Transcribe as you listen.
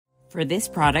For this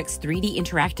product's 3D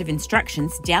interactive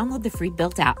instructions, download the free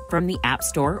Bilt app from the App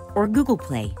Store or Google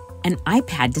Play. An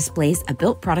iPad displays a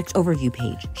Bilt product overview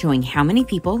page showing how many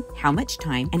people, how much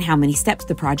time, and how many steps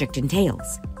the project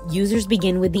entails. Users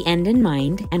begin with the end in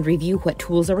mind and review what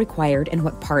tools are required and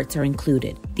what parts are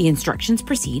included. The instructions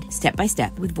proceed step by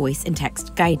step with voice and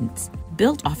text guidance.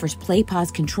 Bilt offers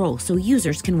play-pause control so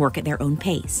users can work at their own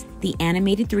pace. The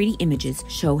animated 3D images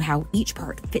show how each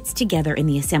part fits together in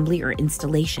the assembly or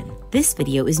installation. This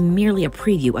video is merely a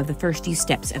preview of the first few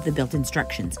steps of the Bilt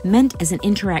instructions, meant as an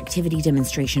interactivity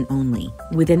demonstration only.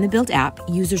 Within the Bilt app,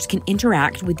 users can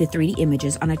interact with the 3D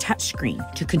images on a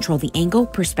touchscreen to control the angle,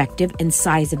 perspective, and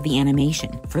size of the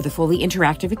animation. For the fully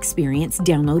interactive experience,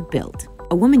 download Bilt.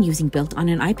 A woman using Bilt on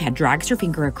an iPad drags her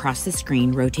finger across the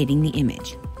screen, rotating the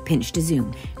image. Pinch to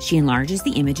zoom. She enlarges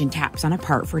the image and taps on a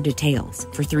part for details.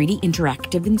 For 3D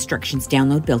interactive instructions,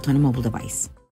 download Bilt on a mobile device.